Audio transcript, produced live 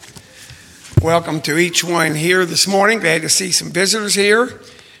Welcome to each one here this morning. Glad to see some visitors here.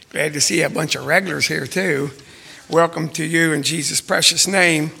 Glad to see a bunch of regulars here too. Welcome to you in Jesus' precious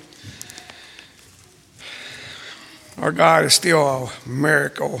name. Our God is still a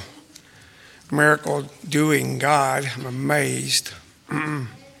miracle doing God. I'm amazed. I'm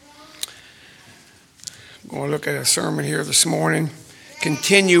going to look at a sermon here this morning.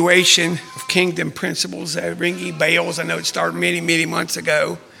 Continuation of kingdom principles. That ringing bells. I know it started many months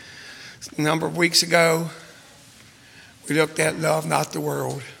ago. A number of weeks ago, we looked at love not the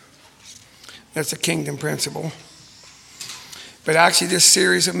world. That's a kingdom principle. But actually, this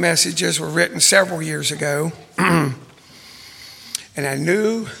series of messages were written several years ago. And I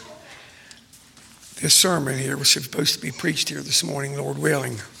knew this sermon here was supposed to be preached here this morning, Lord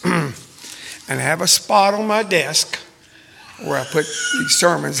willing. And I have a spot on my desk where I put these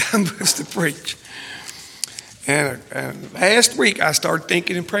sermons I'm supposed to preach. And last week I started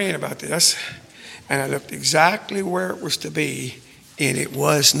thinking and praying about this, and I looked exactly where it was to be, and it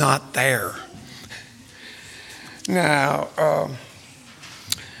was not there. Now,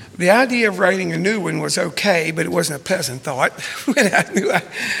 the idea of writing a new one was okay, but it wasn't a pleasant thought when I knew I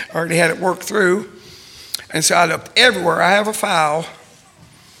already had it worked through. And so I looked everywhere. I have a file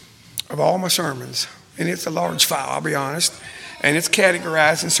of all my sermons, and it's a large file, I'll be honest. And it's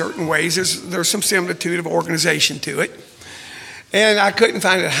categorized in certain ways. There's some similitude of organization to it. And I couldn't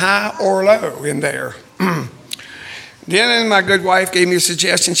find it high or low in there. Then my good wife gave me a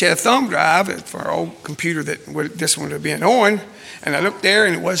suggestion. She had a thumb drive for our old computer that this one would have been on. And I looked there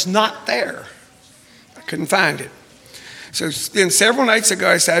and it was not there. I couldn't find it. So then several nights ago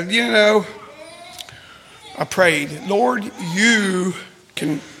I said, I prayed, Lord, you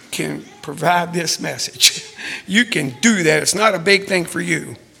can provide this message. You can do that. It's not a big thing for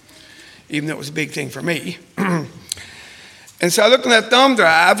you, even though it was a big thing for me. And so I looked on that thumb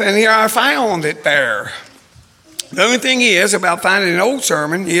drive, and here I found it there. The only thing is about finding an old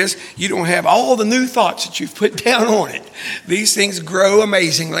sermon is you don't have all the new thoughts that you've put down on it. These things grow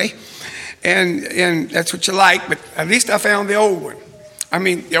amazingly, and that's what you like, but at least I found the old one. I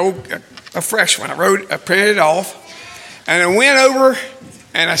mean, a fresh one. I printed it off, and I went over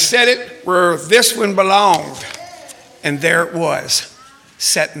and I set it where this one belonged. And there it was,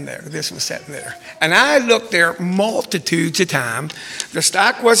 sitting there. This one sitting there. And I looked there multitudes of times. The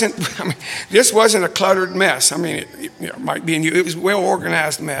stock this wasn't a cluttered mess. It might be it was a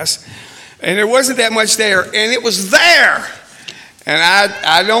well-organized mess. And there wasn't that much there. And it was there. And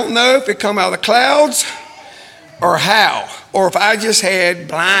I don't know if it come out of the clouds or how. Or if I just had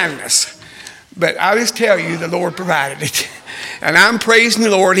blindness. But I just tell you, the Lord provided it. And I'm praising the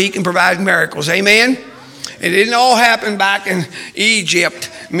Lord. He can provide miracles. Amen? It didn't all happen back in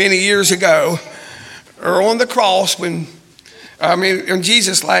Egypt many years ago or on the cross in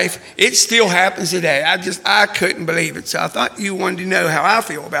Jesus' life. It still happens today. I couldn't believe it. So I thought you wanted to know how I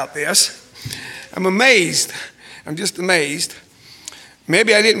feel about this. I'm amazed. I'm just amazed.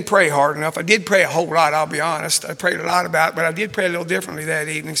 Maybe I didn't pray hard enough. I did pray a whole lot, I'll be honest. I prayed a lot about it, but I did pray a little differently that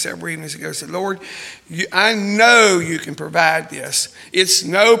evening, several evenings ago. I said, Lord, I know you can provide this. It's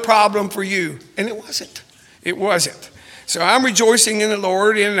no problem for you. And it wasn't. It wasn't. So I'm rejoicing in the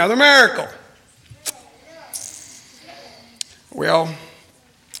Lord in another miracle. Well,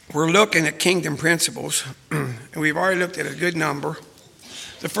 we're looking at kingdom principles, and we've already looked at a good number.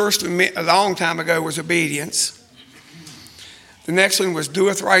 The first one a long time ago was obedience. The next one was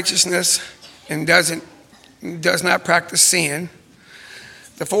doeth righteousness and does not practice sin.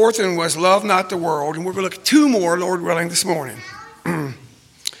 The fourth one was love not the world. And we're going to look at two more, Lord willing, this morning.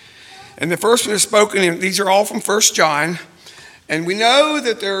 And the first one is spoken in, these are all from 1 John. And we know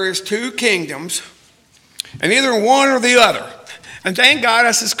that there is two kingdoms, and either one or the other. And thank God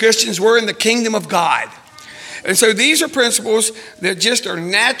us as Christians, we're in the kingdom of God. And so these are principles that just are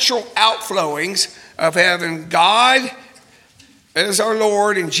natural outflowings of having God as our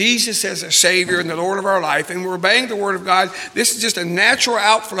Lord and Jesus as our Savior and the Lord of our life, and we're obeying the Word of God. This is just a natural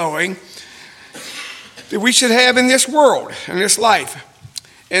outflowing that we should have in this world, in this life.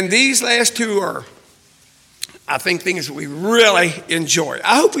 And these last two are, I think, things that we really enjoy.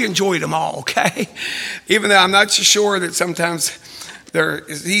 I hope we enjoyed them all, okay? Even though I'm not so sure that sometimes they're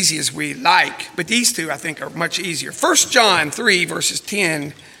as easy as we like, but these two, I think, are much easier. 1 John 3, verses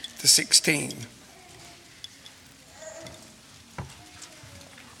 10 to 16.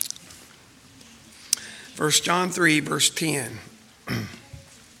 First John 3, verse 10,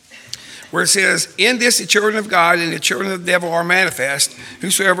 where it says, in this the children of God and the children of the devil are manifest.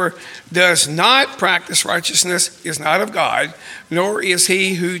 Whosoever does not practice righteousness is not of God, nor is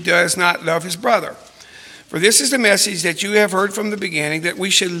he who does not love his brother. For this is the message that you have heard from the beginning, that we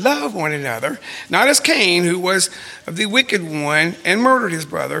should love one another, not as Cain, who was of the wicked one and murdered his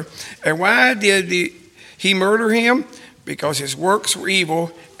brother. And why did he murder him? Because his works were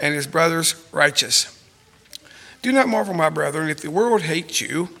evil and his brother's righteous. Do not marvel, my brethren, if the world hates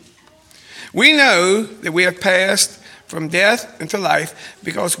you. We know that we have passed from death into life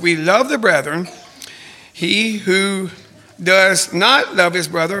because we love the brethren. He who does not love his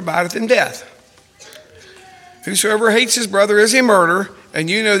brother abideth in death. Whosoever hates his brother is a murderer, and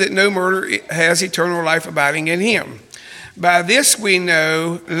you know that no murderer has eternal life abiding in him. By this we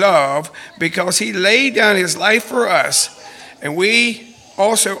know love, because he laid down his life for us, and we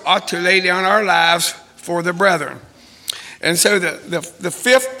also ought to lay down our lives for the brethren. And so the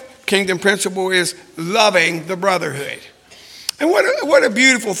fifth kingdom principle is loving the brotherhood. And what a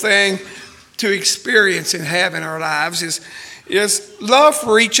beautiful thing to experience and have in our lives is love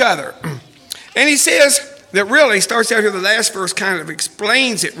for each other. And he says that really starts out here, the last verse kind of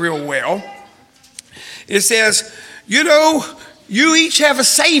explains it real well. It says, you know, you each have a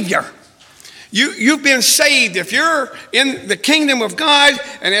Savior. You've been saved. If you're in the kingdom of God,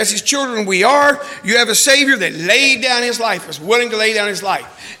 and as his children we are, you have a Savior that laid down his life, was willing to lay down his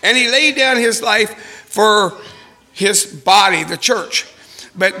life. And he laid down his life for his body, the church.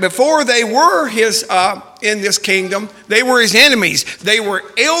 But before they were his in this kingdom, they were his enemies. They were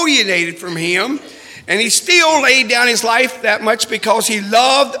alienated from him. And he still laid down his life that much because he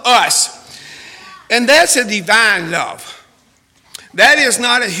loved us. And that's a divine love. That is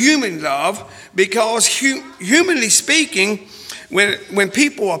not a human love, because humanly speaking, when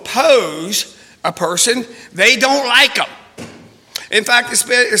people oppose a person, they don't like them. In fact,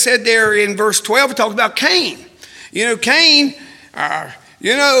 it said there in verse 12, it talks about Cain. You know, Cain,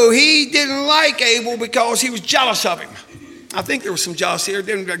 he didn't like Abel because he was jealous of him. I think there was some jealousy here. It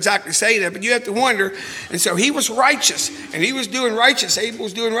didn't exactly say that, but you have to wonder. And so he was righteous, and he was doing righteous. Abel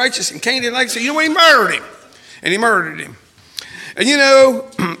was doing righteous, and Cain didn't like it. So you know what? He murdered him. And he murdered him. And you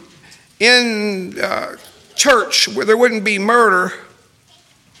know, in church where there wouldn't be murder,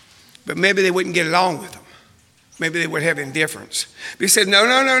 but maybe they wouldn't get along with them. Maybe they would have indifference. But he said, no.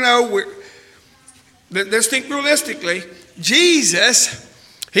 Let's think realistically. Jesus,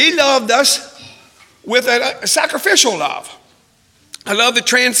 he loved us with a sacrificial love. A love that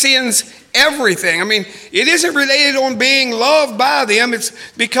transcends everything. I mean, it isn't related on being loved by them. It's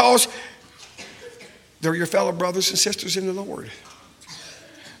because they're your fellow brothers and sisters in the Lord.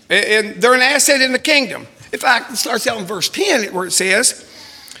 And they're an asset in the kingdom. In fact, it starts out in verse 10 where it says,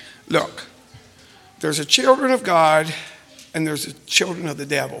 look, there's a children of God and there's a children of the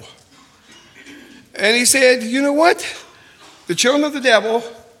devil. And he said, you know what? The children of the devil,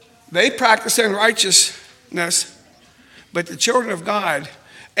 they practice unrighteousness, but the children of God,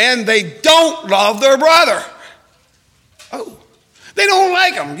 and they don't love their brother. Oh, they don't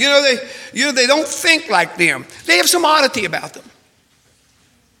like them. They don't think like them. They have some oddity about them.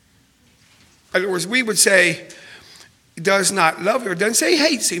 In other words, we would say he does not love him. It doesn't say he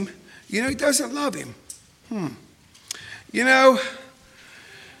hates him. He doesn't love him.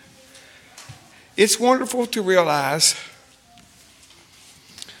 It's wonderful to realize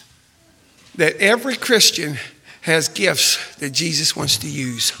that every Christian has gifts that Jesus wants to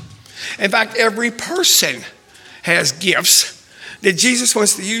use. In fact, every person has gifts that Jesus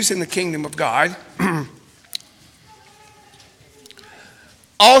wants to use in the kingdom of God.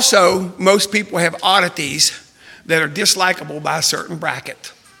 Also, most people have oddities that are dislikable by a certain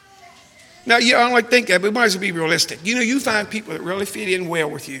bracket. Now, I don't like to think that, but we might as well be realistic. You find people that really fit in well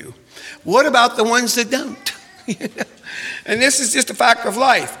with you. What about the ones that don't? And this is just a fact of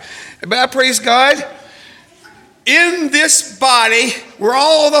life. But I praise God, in this body, we're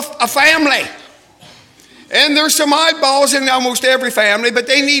all a family. And there's some oddballs in almost every family, but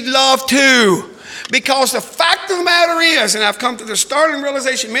they need love too. Because the fact of the matter is, and I've come to the startling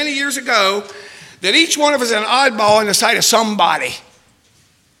realization many years ago, that each one of us is an oddball in the sight of somebody.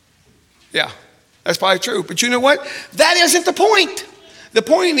 Yeah, that's probably true. But you know what? That isn't the point. The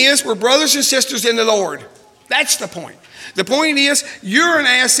point is we're brothers and sisters in the Lord. That's the point. The point is you're an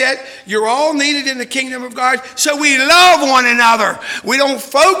asset. You're all needed in the kingdom of God. So we love one another. We don't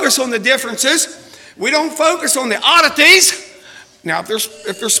focus on the differences. We don't focus on the oddities. Now, if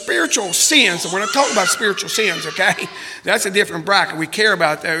there's spiritual sins, and we're not talking about spiritual sins, okay? That's a different bracket. We care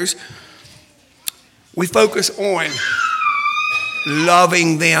about those. We focus on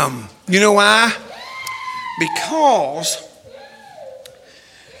loving them. You know why? Because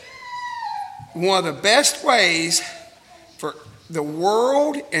one of the best ways for the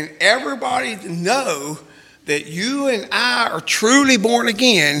world and everybody to know that you and I are truly born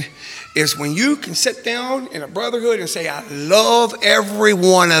again is when you can sit down in a brotherhood and say, I love every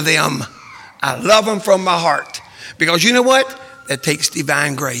one of them. I love them from my heart. Because you know what? That takes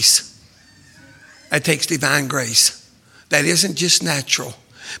divine grace. That takes divine grace. That isn't just natural.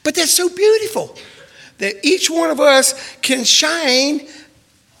 But that's so beautiful that each one of us can shine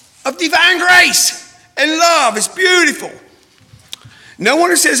of divine grace and love. It's beautiful. No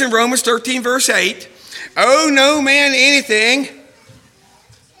wonder it says in Romans 13, verse 8, owe no man anything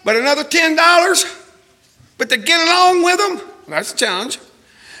but another $10, but to get along with them, that's a challenge,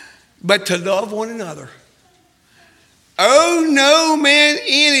 but to love one another. Owe no man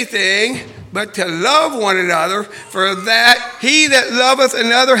anything but to love one another, for that he that loveth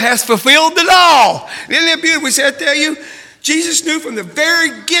another has fulfilled the law. Isn't that beautiful? We said, I tell you, Jesus knew from the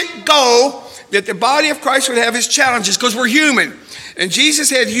very get-go that the body of Christ would have his challenges because we're human. And Jesus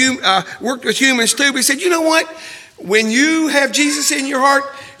had worked with humans too. But he said, you know what? When you have Jesus in your heart,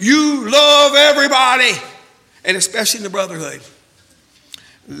 you love everybody, and especially in the brotherhood.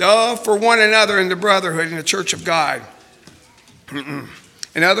 Love for one another in the brotherhood in the church of God.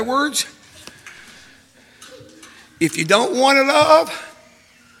 In other words, if you don't want to love,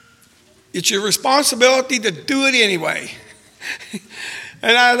 it's your responsibility to do it anyway.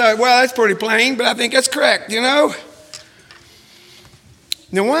 And I thought, well, that's pretty plain, but I think that's correct, you know?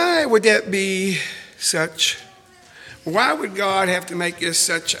 Now, why would that be such? Why would God have to make this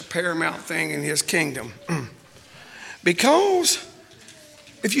such a paramount thing in his kingdom? Because,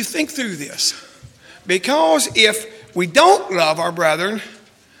 if you think through this, because if we don't love our brethren,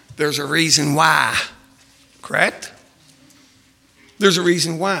 there's a reason why. Correct? There's a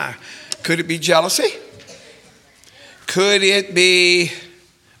reason why. Could it be jealousy? Could it be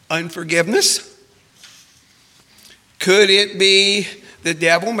unforgiveness? Could it be the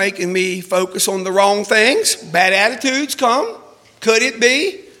devil making me focus on the wrong things? Bad attitudes come. Could it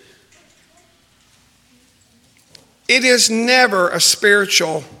be? It is never a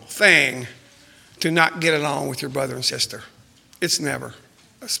spiritual thing to not get along with your brother and sister. It's never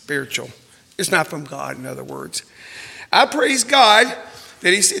a spiritual. It's not from God, in other words. I praise God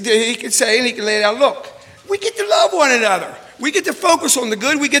that he could say, and he can lay it out, look, we get to love one another. We get to focus on the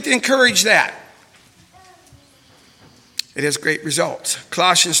good. We get to encourage that. It has great results.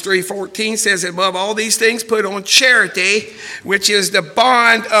 Colossians 3:14 says, above all these things, put on charity, which is the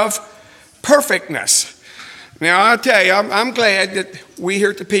bond of perfectness. Now, I'll tell you, I'm glad that we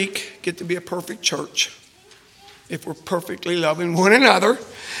here at the Peak get to be a perfect church. If we're perfectly loving one another.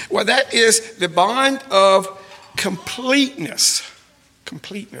 Well, that is the bond of completeness.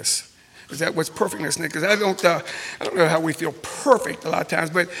 Completeness. Is that what's perfectness, Nick? Because I don't know how we feel perfect a lot of times,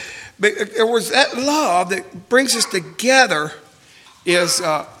 but there was that love that brings us together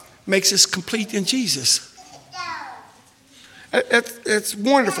makes us complete in Jesus. It's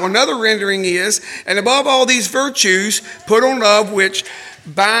wonderful. Another rendering is, and above all these virtues, put on love, which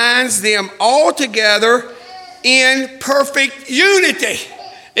binds them all together in perfect unity.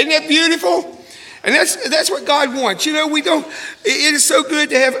 Isn't that beautiful? And that's what God wants. You know, it is so good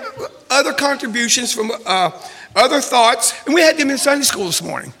to have other contributions from other thoughts. And we had them in Sunday school this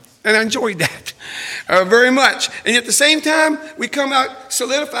morning. And I enjoyed that very much. And at the same time, we come out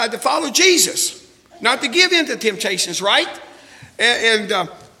solidified to follow Jesus. Not to give in to temptations, right? And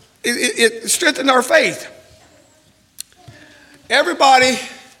it strengthened our faith. Everybody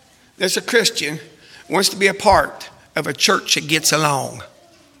that's a Christian wants to be a part of a church that gets along.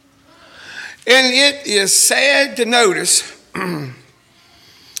 And it is sad to notice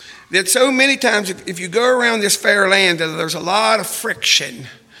that so many times, if you go around this fair land, there's a lot of friction.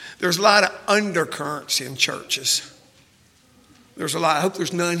 There's a lot of undercurrents in churches. There's a lot. I hope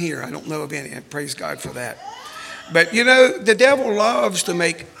there's none here. I don't know of any. And praise God for that. But, you know, the devil loves to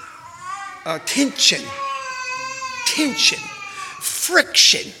make tension,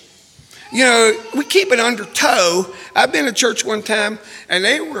 friction. You know, we keep it under tow. I've been to church one time, and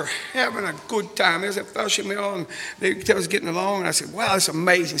they were having a good time. There was a fellowship meal, and they could tell us getting along. And I said, wow, that's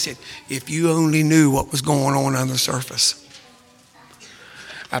amazing. He said, if you only knew what was going on under the surface.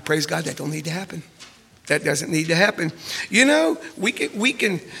 I praise God, that don't need to happen. That doesn't need to happen. You know, we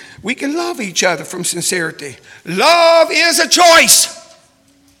can love each other from sincerity. Love is a choice.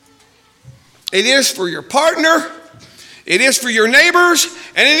 It is for your partner. It is for your neighbors,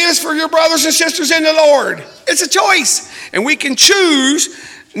 and it is for your brothers and sisters in the Lord. It's a choice. And we can choose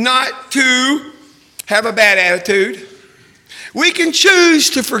not to have a bad attitude. We can choose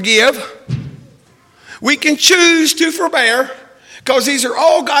to forgive. We can choose to forbear, because these are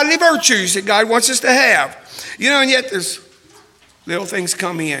all godly virtues that God wants us to have. You know, and yet there's little things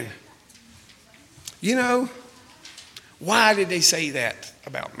come in. You know, why did they say that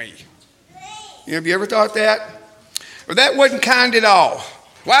about me? Have you ever thought that? Well, that wasn't kind at all.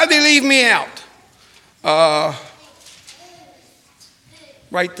 Why'd they leave me out?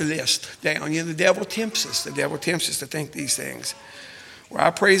 Write the list down. The devil tempts us. The devil tempts us to think these things. Well,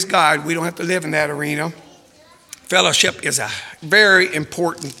 I praise God we don't have to live in that arena. Fellowship is a very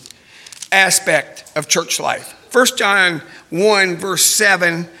important aspect of church life. 1 John 1 verse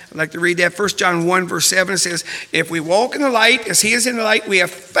 7, I'd like to read that. 1 John 1 verse 7 says, if we walk in the light as he is in the light, we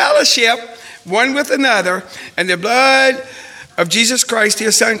have fellowship one with another, and the blood of Jesus Christ,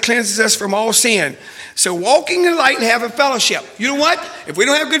 his son, cleanses us from all sin. So walking in the light and having fellowship. You know what? If we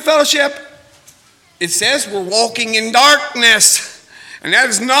don't have good fellowship, it says we're walking in darkness. And that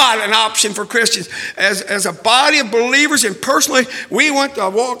is not an option for Christians. As a body of believers, and personally, we want to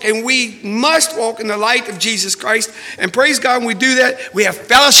walk, and we must walk in the light of Jesus Christ. And praise God, when we do that, we have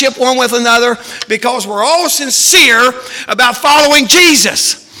fellowship one with another because we're all sincere about following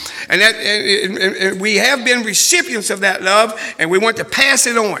Jesus. And we have been recipients of that love, and we want to pass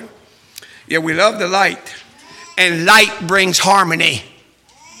it on. Yeah, we love the light, and light brings harmony.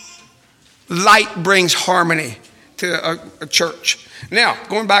 Light brings harmony to a church. Now,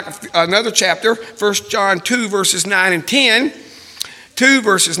 going back another chapter, 1 John 2, verses 9 and 10. 2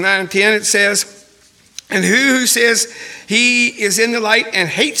 verses 9 and 10, it says, and who says he is in the light and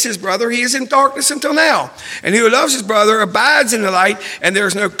hates his brother, he is in darkness until now. And who loves his brother abides in the light, and there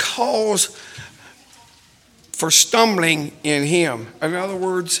is no cause for stumbling in him. In other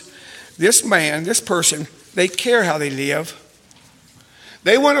words, this person, they care how they live.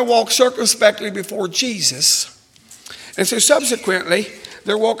 They want to walk circumspectly before Jesus. And so subsequently,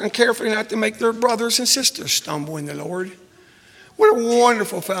 they're walking carefully not to make their brothers and sisters stumble in the Lord. What a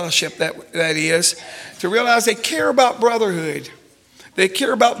wonderful fellowship that is, to realize they care about brotherhood. They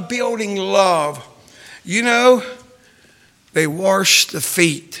care about building love. They wash the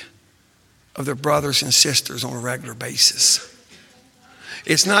feet of their brothers and sisters on a regular basis.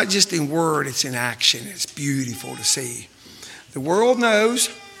 It's not just in word, it's in action. It's beautiful to see. The world knows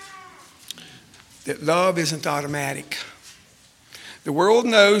that love isn't automatic. The world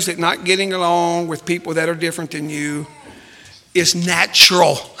knows that not getting along with people that are different than you is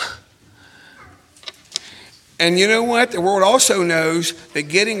natural. And you know what? The world also knows that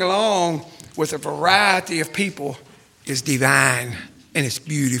getting along with a variety of people is divine and it's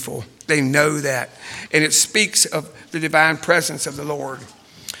beautiful. They know that. And it speaks of the divine presence of the Lord.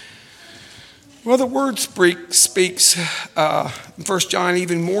 Well, the word speaks in 1 John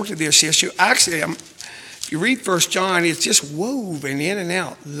even more to this issue. Actually, if you read 1 John, it's just woven in and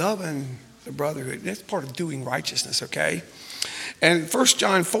out, loving the brotherhood. That's part of doing righteousness, okay? And 1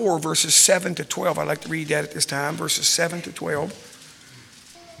 John 4, verses 7 to 12, I'd like to read that at this time, verses 7 to 12.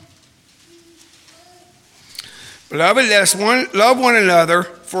 Beloved, let us love one another,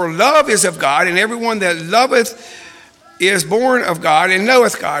 for love is of God, and everyone that loveth is born of God and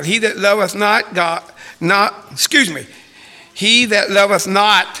knoweth God. He that loveth not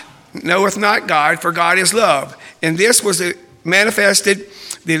knoweth not God, for God is love. And this was manifested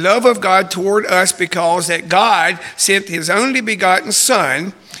the love of God toward us, because that God sent his only begotten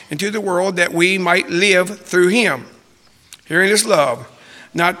Son into the world that we might live through him. Herein is love.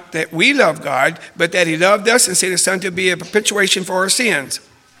 Not that we love God, but that he loved us and sent his Son to be a propitiation for our sins.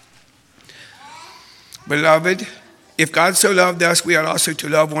 Beloved, if God so loved us, we ought also to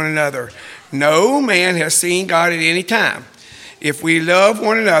love one another. No man has seen God at any time. If we love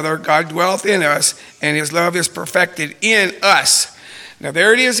one another, God dwelleth in us, and his love is perfected in us. Now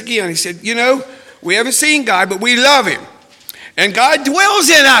there it is again. He said, we haven't seen God, but we love him. And God dwells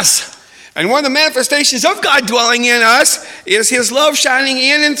in us. And one of the manifestations of God dwelling in us is his love shining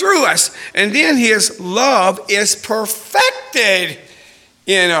in and through us. And then his love is perfected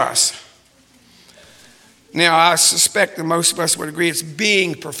in us. Now, I suspect that most of us would agree it's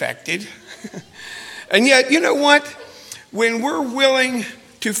being perfected. And yet, you know what? When we're willing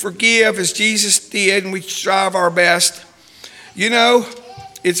to forgive as Jesus did and we strive our best,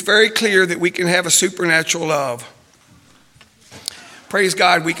 it's very clear that we can have a supernatural love. Praise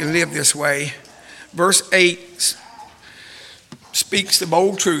God, we can live this way. Verse 8 speaks the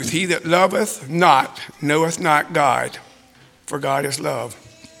bold truth. He that loveth not knoweth not God, for God is love.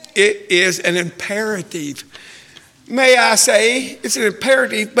 It is an imperative. May I say, it's an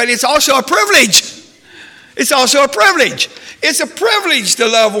imperative, but it's also a privilege. It's also a privilege. It's a privilege to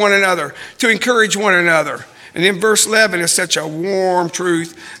love one another, to encourage one another. And then verse 11 is such a warm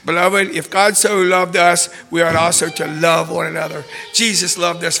truth. Beloved, if God so loved us, we ought also to love one another. Jesus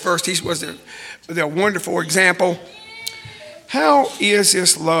loved us first. He was the wonderful example. How is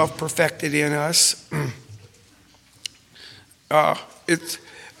this love perfected in us?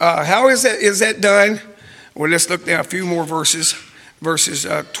 How is that done? Well, let's look now a few more verses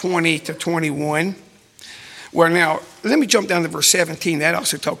 20 to 21. Well, now, let me jump down to verse 17. That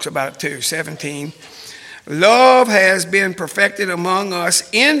also talks about it too. 17. Love has been perfected among us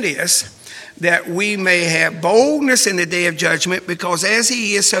in this, that we may have boldness in the day of judgment, because as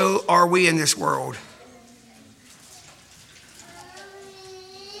he is, so are we in this world.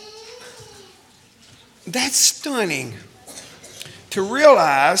 That's stunning to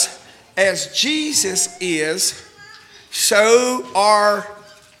realize as Jesus is, so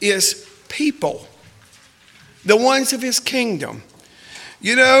is people, the ones of his kingdom.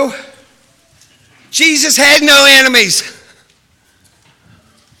 You know, Jesus had no enemies.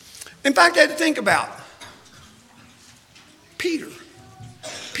 In fact, I had to think about Peter.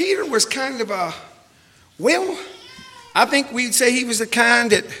 Peter was kind of I think we'd say he was the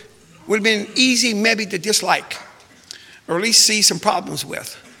kind that would have been easy maybe to dislike, or at least see some problems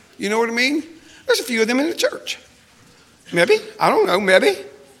with. You know what I mean? There's a few of them in the church. Maybe. I don't know. Maybe.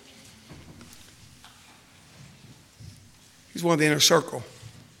 He's one of the inner circle.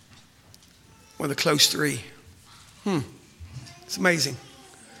 One of the close three. It's amazing.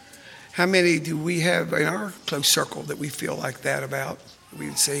 How many do we have in our close circle that we feel like that about, that we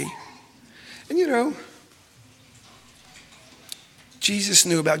would see? And you know, Jesus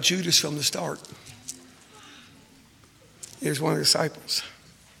knew about Judas from the start. He was one of the disciples.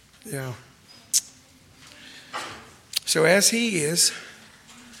 Yeah. So as he is,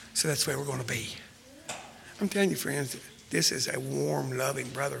 so that's where we're going to be. I'm telling you, friends, this is a warm, loving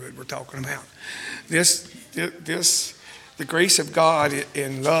brotherhood we're talking about. The grace of God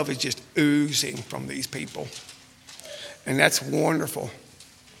and love is just oozing from these people. And that's wonderful.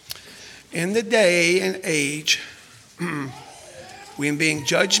 In the day and age, when being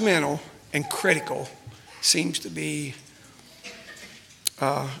judgmental and critical seems to be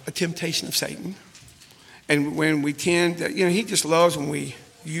a temptation of Satan. And when we tend to, he just loves when we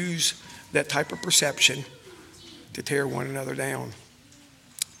use that type of perception to tear one another down.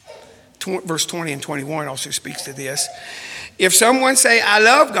 Verse 20 and 21 also speaks to this. If someone say, I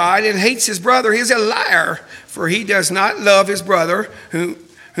love God, and hates his brother, he's a liar, for he does not love his brother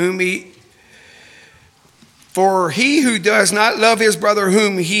For he who does not love his brother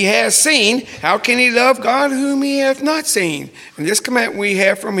whom he has seen, how can he love God whom he hath not seen? And this command we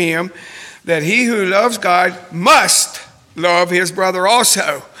have from him, that he who loves God must love his brother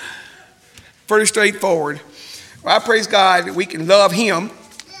also. Pretty straightforward. Well, I praise God that we can love him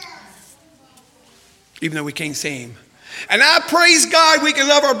even though we can't see him. And I praise God we can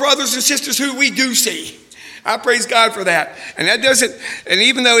love our brothers and sisters who we do see. I praise God for that. And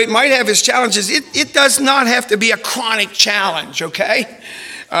even though it might have its challenges, it does not have to be a chronic challenge, okay?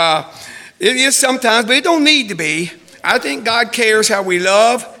 It is sometimes, but it don't need to be. I think God cares how we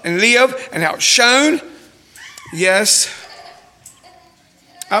love and live and how it's shown. Yes,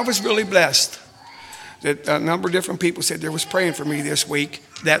 I was really blessed that a number of different people said they was praying for me this week.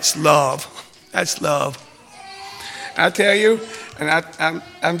 That's love. That's love. I tell you, and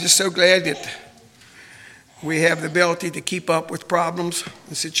I'm just so glad that we have the ability to keep up with problems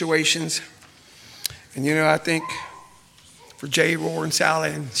and situations. And I think for Jay, Roar, and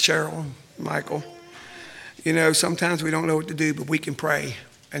Sally, and Cheryl, and Michael, sometimes we don't know what to do, but we can pray,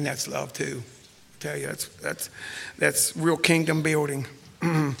 and that's love too. I tell you, that's real kingdom building.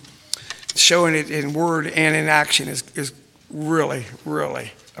 Showing it in word and in action is really,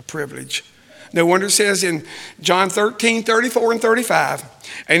 really a privilege. No wonder it says in John 13, 34 and 35,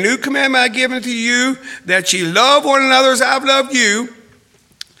 a new commandment I give unto you, that ye love one another as I've loved you,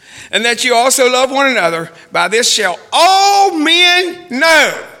 and that ye also love one another. By this shall all men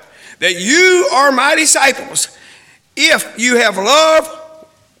know that you are my disciples, if you have love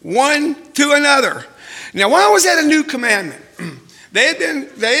one to another. Now, why was that a new commandment? They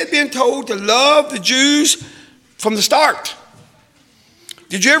had been told to love the Jews from the start.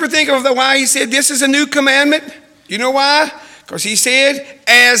 Did you ever think of why he said this is a new commandment? You know why? Because he said,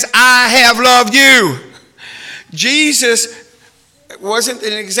 as I have loved you. Jesus wasn't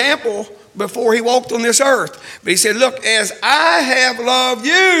an example before he walked on this earth. But he said, look, as I have loved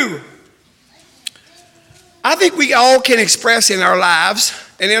you. I think we all can express in our lives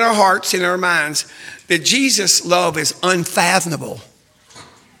and in our hearts, in our minds, that Jesus' love is unfathomable.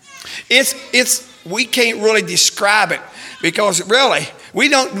 We can't really describe it, because really we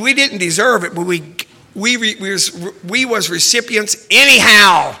didn't deserve it, but we was recipients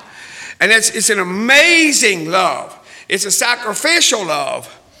anyhow. And it's an amazing love. It's a sacrificial love.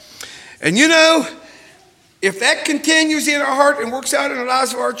 And if that continues in our heart and works out in the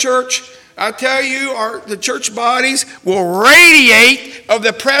lives of our church, I tell you, the church bodies will radiate of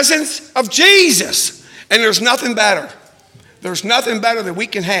the presence of Jesus. And there's nothing better. There's nothing better that we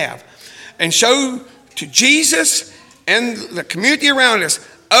can have. And show to Jesus and the community around us,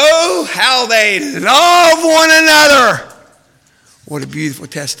 oh, how they love one another. What a beautiful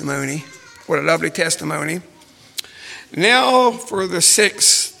testimony. What a lovely testimony. Now for the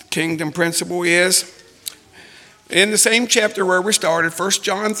sixth kingdom principle is in the same chapter where we started, 1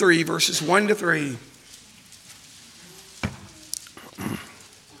 John 3, verses 1 to 3.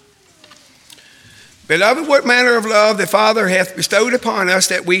 Beloved, what manner of love the Father hath bestowed upon us,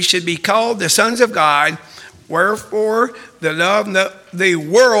 that we should be called the sons of God. Wherefore the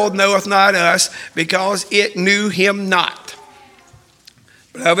world knoweth not us, because it knew him not.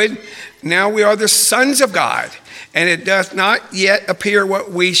 Beloved, now we are the sons of God, and it doth not yet appear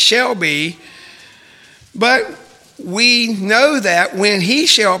what we shall be, but we know that when he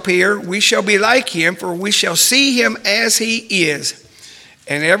shall appear, we shall be like him, for we shall see him as he is.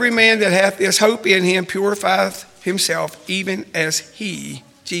 And every man that hath this hope in him purifieth himself, even as he,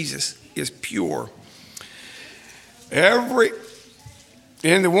 Jesus, is pure. One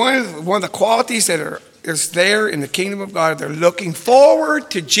of the qualities that is there in the kingdom of God, they're looking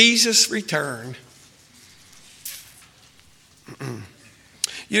forward to Jesus' return.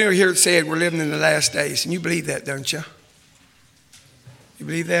 You never hear it said we're living in the last days, and you believe that, don't you? You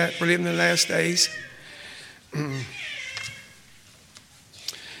believe that? We're living in the last days? And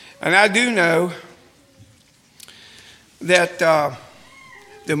I do know that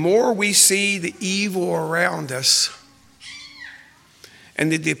the more we see the evil around us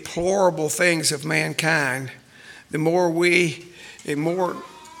and the deplorable things of mankind, the more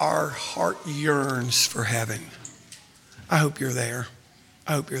our heart yearns for heaven. I hope you're there.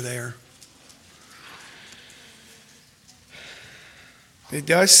 I hope you're there. It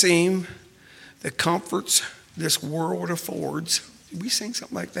does seem the comforts this world affords. Did we sing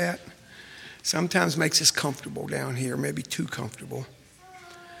something like that? Sometimes makes us comfortable down here, maybe too comfortable.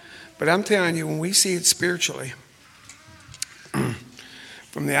 But I'm telling you, when we see it spiritually,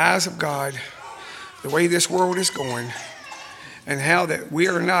 from the eyes of God, the way this world is going, and how that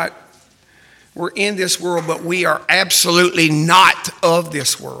we're in this world, but we are absolutely not of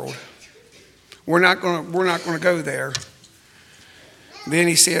this world. We're not going to go there. Then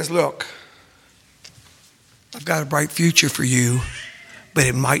he says, look, I've got a bright future for you, but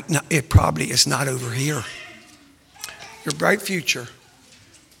it probably is not over here. Your bright future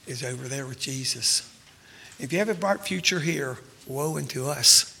is over there with Jesus. If you have a bright future here, woe unto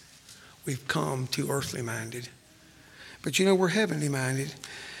us. We've come too earthly minded. But we're heavenly minded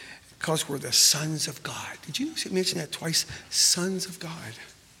because we're the sons of God. Did you mention that twice? Sons of God.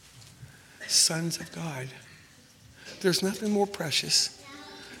 Sons of God. There's nothing more precious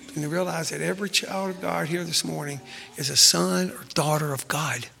than to realize that every child of God here this morning is a son or daughter of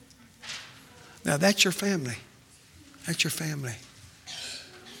God. Now that's your family. That's your family.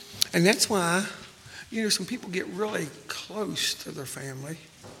 And that's why, some people get really close to their family.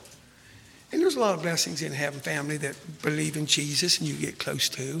 And there's a lot of blessings in having family that believe in Jesus and you get close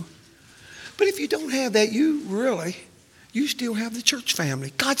to. But if you don't have that, you still have the church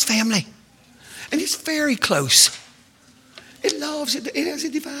family, God's family. And it's very close. It loves it. It has a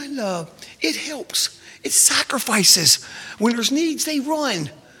divine love. It helps. It sacrifices. When there's needs, they run.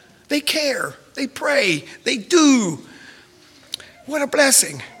 They care. They pray. They do. What a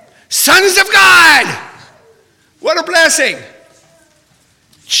blessing. Sons of God. What a blessing.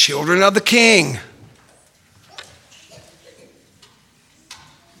 Children of the King.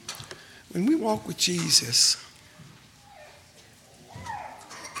 When we walk with Jesus,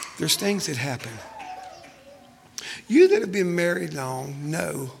 there's things that happen. You that have been married long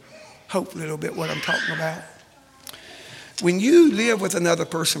know, hopefully a little bit what I'm talking about. When you live with another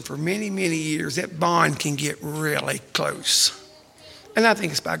person for many, many years, that bond can get really close. And I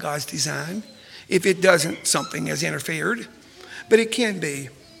think it's by God's design. If it doesn't, something has interfered. But it can be.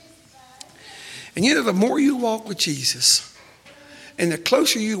 And the more you walk with Jesus, and the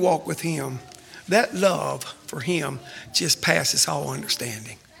closer you walk with him, that love for him just passes all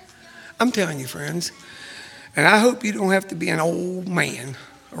understanding. I'm telling you, friends, and I hope you don't have to be an old man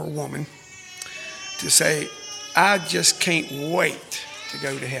or woman to say, I just can't wait to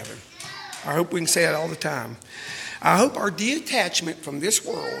go to heaven. I hope we can say it all the time. I hope our detachment from this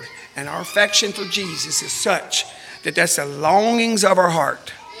world and our affection for Jesus is such that that's the longings of our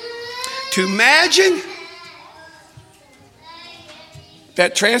heart. To imagine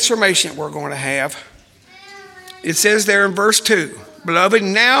that transformation we're going to have. It says there in verse 2, Beloved,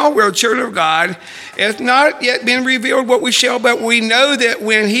 now we're children of God. It hath not yet been revealed what we shall, but we know that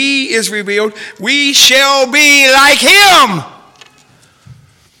when he is revealed, we shall be like him.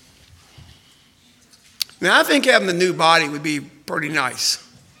 Now, I think having the new body would be pretty nice.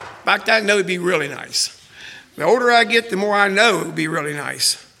 In fact, I know it would be really nice. The older I get, the more I know it would be really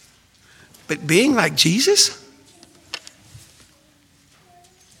nice. But being like Jesus,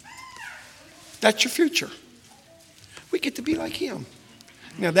 that's your future. We get to be like him.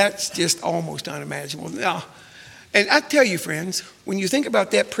 Now, that's just almost unimaginable. Now, and I tell you, friends, when you think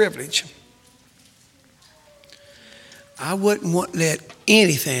about that privilege, I wouldn't want to let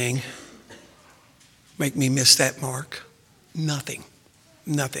anything make me miss that mark. Nothing.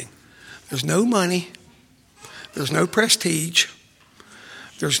 Nothing. There's no money. There's no prestige.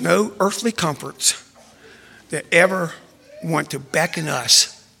 There's no earthly comforts that ever want to beckon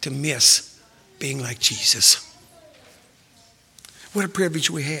us to miss being like Jesus. What a privilege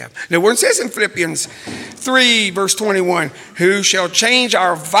we have. Now, when it says in Philippians 3, verse 21, who shall change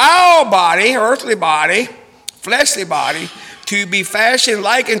our vile body, earthly body, fleshly body, to be fashioned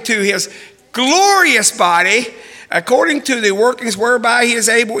like unto his glorious body, according to the workings whereby he is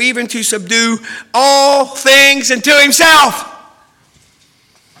able even to subdue all things unto himself.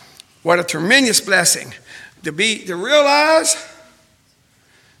 What a tremendous blessing to realize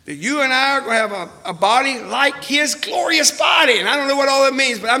that you and I are going to have a body like his glorious body. And I don't know what all that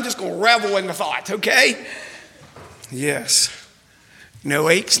means, but I'm just going to revel in the thought, okay? Yes. No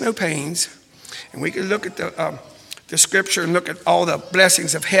aches, no pains. And we can look at the scripture and look at all the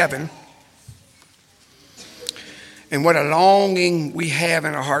blessings of heaven. And what a longing we have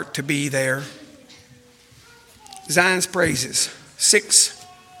in our heart to be there. Zion's Praises,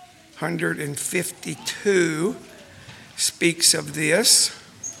 652, speaks of this.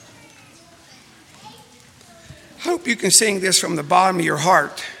 Hope you can sing this from the bottom of your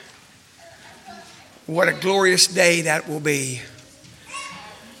heart. What a glorious day that will be.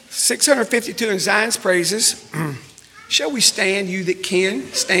 652 in Zion's Praises. Shall we stand, you that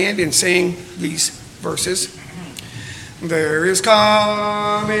can, stand and sing these verses? There is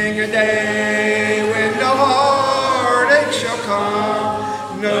coming a day when no heartache shall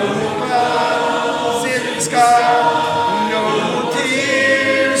come, no clouds in the sky, no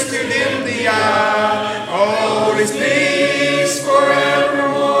tears to dim the eye. All is peace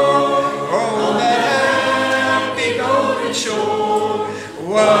forevermore on that happy golden shore.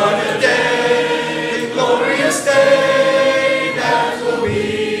 What a day, the glorious day that will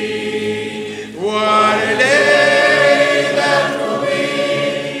be. What a day that will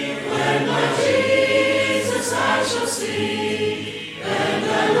be when my Jesus I shall see, and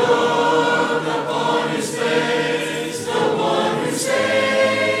I look upon his face, the one who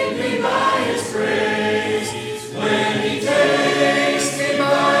saved me by his grace. When he takes me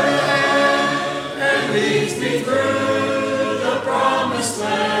by the hand and leads me through the promised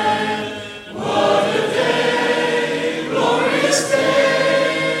land. What a day, glorious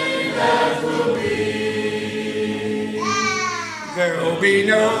day that will be. There will be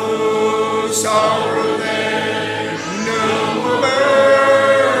no sorrow there, no more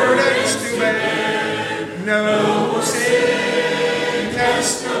burdens to bear, no more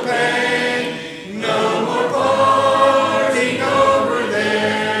sickness, no pain, no more parting over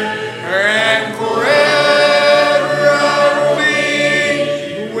there, and forever I will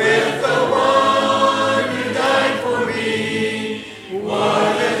be with the one who died for me.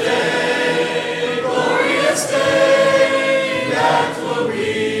 What a day, glorious day that will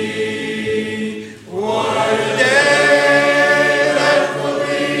be. What a day that will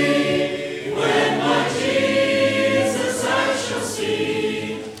be when my Jesus I shall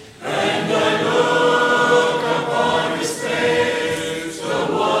see, and I look upon his face, the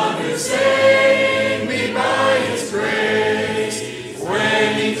one who saved me by his grace.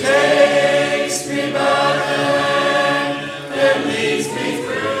 When he takes me by the hand and leads me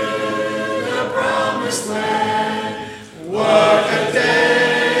through the promised land. What a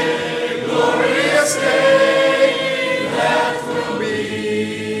day, glorious day that will be.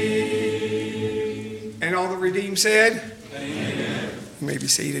 And all the redeemed said, amen. You may be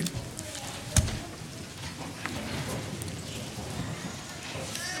seated.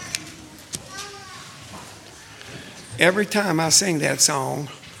 Every time I sing that song,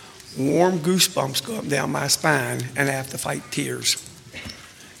 warm goosebumps go up down my spine and I have to fight tears.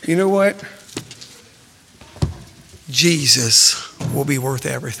 You know what? Jesus will be worth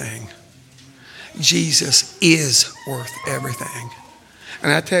everything. Jesus is worth everything.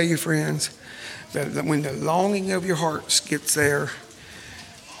 And I tell you, friends, that when the longing of your hearts gets there,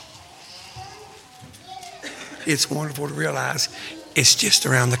 it's wonderful to realize It's just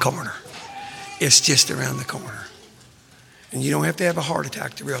around the corner. It's just around the corner. And you don't have to have a heart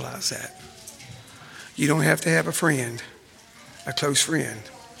attack to realize that. You don't have to have a friend, a close friend,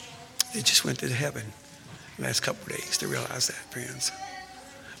 that just went to heaven the last couple of days to realize that, friends.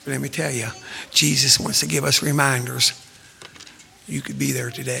 But let me tell you, Jesus wants to give us reminders. You could be there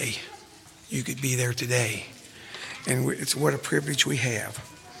today. You could be there today. And it's what a privilege we have.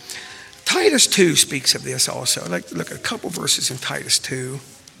 Titus 2 speaks of this also. I'd like to look at a couple verses in Titus 2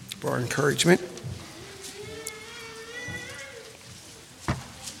 for our encouragement.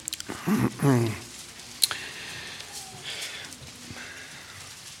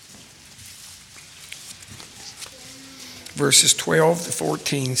 Verses 12 to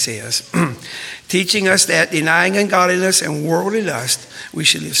 14 says, teaching us that denying ungodliness and worldly lust, we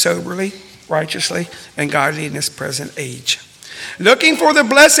should live soberly, righteously, and godly in this present age. Looking for the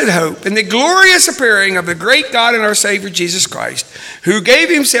blessed hope and the glorious appearing of the great God and our Savior Jesus Christ, who gave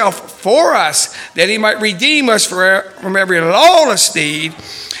himself for us that he might redeem us from every lawless deed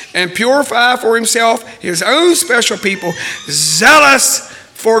and purify for himself his own special people, zealous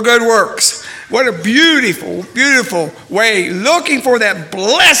for good works. What a beautiful, beautiful way, looking for that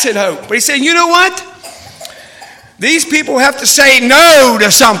blessed hope. But he said, you know what? These people have to say no to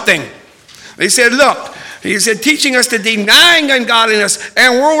something. They said, look, he said, teaching us to denying ungodliness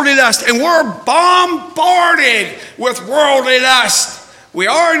and worldly lust. And we're bombarded with worldly lust. We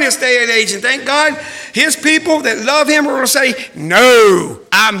are in this day and age, and thank God, his people that love him are going to say, no,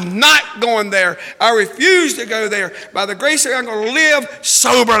 I'm not going there. I refuse to go there. By the grace of God, I'm going to live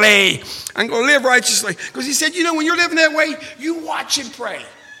soberly. I'm going to live righteously. Because he said, you know, when you're living that way, you watch and pray.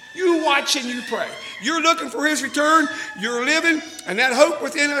 You watch and you pray. You're looking for his return. You're living, and that hope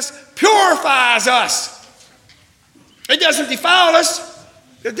within us purifies us. It doesn't defile us.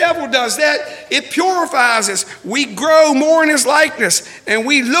 The devil does that. It purifies us. We grow more in his likeness, and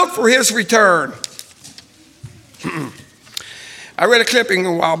we look for his return. I read a clipping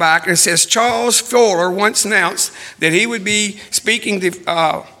a while back, and it says Charles Fuller once announced that he would be speaking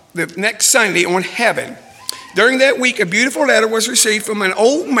the next Sunday on heaven. During that week, a beautiful letter was received from an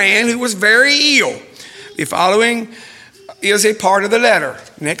old man who was very ill. The following is a part of the letter.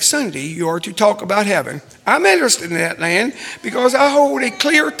 Next Sunday, you are to talk about heaven. I'm interested in that land because I hold a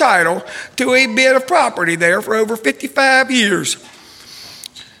clear title to a bit of property there for over 55 years.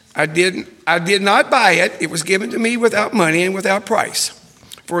 I did not buy it. It was given to me without money and without price.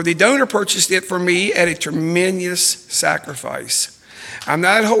 For the donor purchased it for me at a tremendous sacrifice. I'm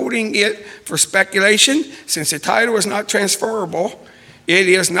not holding it for speculation since the title is not transferable. It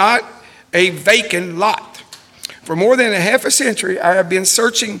is not a vacant lot. For more than a half a century, I have been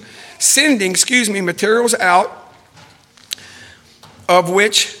sending materials out, of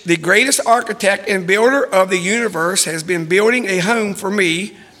which the greatest architect and builder of the universe has been building a home for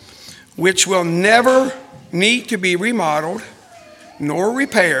me, which will never need to be remodeled nor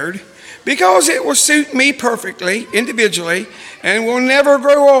repaired, because it will suit me perfectly, individually, and will never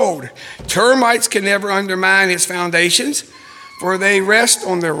grow old. Termites can never undermine its foundations, for they rest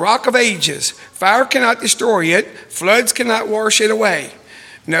on the rock of ages. Fire cannot destroy it. Floods cannot wash it away.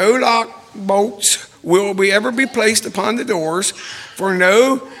 No lock bolts will ever be placed upon the doors, for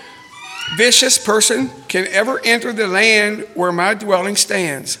no vicious person can ever enter the land where my dwelling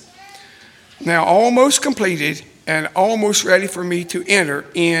stands. Now almost completed and almost ready for me to enter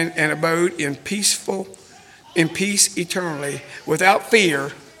in an abode in peace eternally, without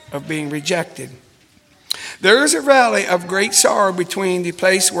fear of being rejected. There is a valley of great sorrow between the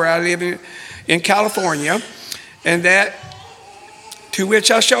place where I live in California and that to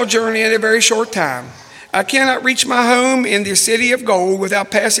which I shall journey in a very short time. I cannot reach my home in the city of gold without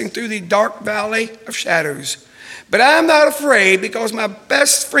passing through the dark valley of shadows. But I am not afraid, because my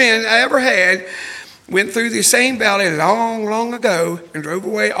best friend I ever had went through the same valley long, long ago and drove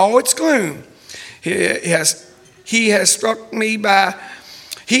away all its gloom. He has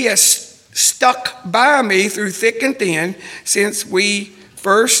stuck by me through thick and thin since we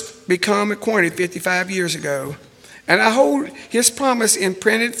first become acquainted 55 years ago. And I hold his promise in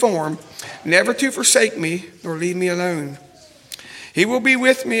printed form, never to forsake me nor leave me alone. He will be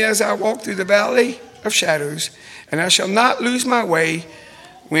with me as I walk through the valley of shadows, and I shall not lose my way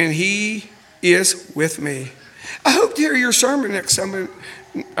when he is with me. I hope to hear your sermon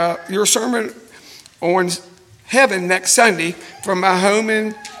on heaven next Sunday from my home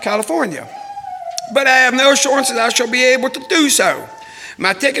in California. But I have no assurance that I shall be able to do so.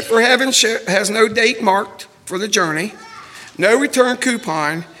 My ticket for heaven has no date marked for the journey, no return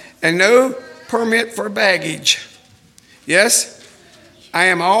coupon, and no permit for baggage. Yes, I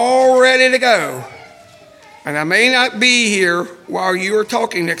am all ready to go. And I may not be here while you are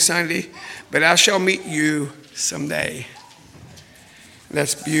talking next Sunday, but I shall meet you someday.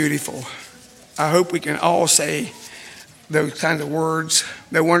 That's beautiful. I hope we can all say those kinds of words.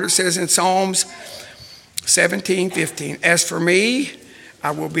 The one that says in Psalms 17:15, as for me,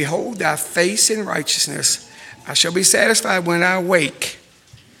 I will behold thy face in righteousness. I shall be satisfied when I wake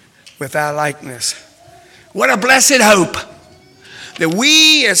with thy likeness. What a blessed hope that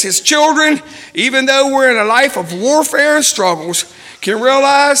we as his children, even though we're in a life of warfare and struggles, can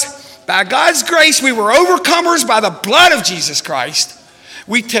realize by God's grace we were overcomers by the blood of Jesus Christ.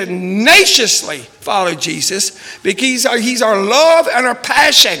 We tenaciously follow Jesus because he's our love and our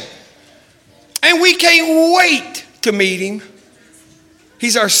passion. And we can't wait to meet him.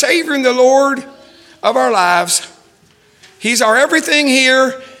 He's our Savior and the Lord of our lives. He's our everything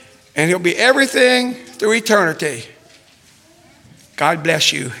here, and he'll be everything through eternity. God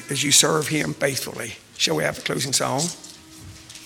bless you as you serve him faithfully. Shall we have a closing song?